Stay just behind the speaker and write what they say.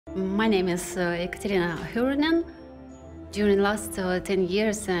My name is Ekaterina Hurinen. During the last 10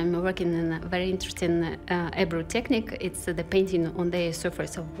 years, I'm working in a very interesting eyebrow technique. It's the painting on the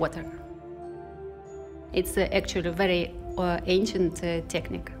surface of water. It's actually a very ancient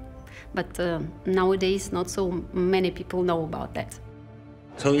technique, but nowadays not so many people know about that.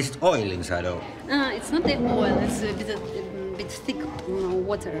 So it's oil inside of? It's not the oil, it's a bit thick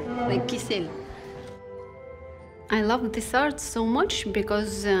water, like kisel. I love this art so much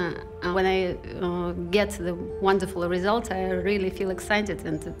because when I get the wonderful result, I really feel excited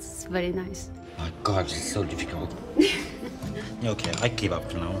and it's very nice. My God, it's so difficult. Okay, I give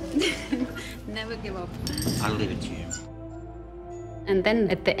up now. Never give up. I'll leave it to you. And then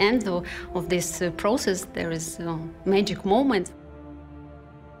at the end of this process, there is a magic moment.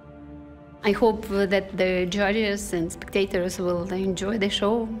 I hope that the judges and spectators will enjoy the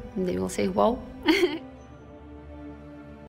show. They will say, wow,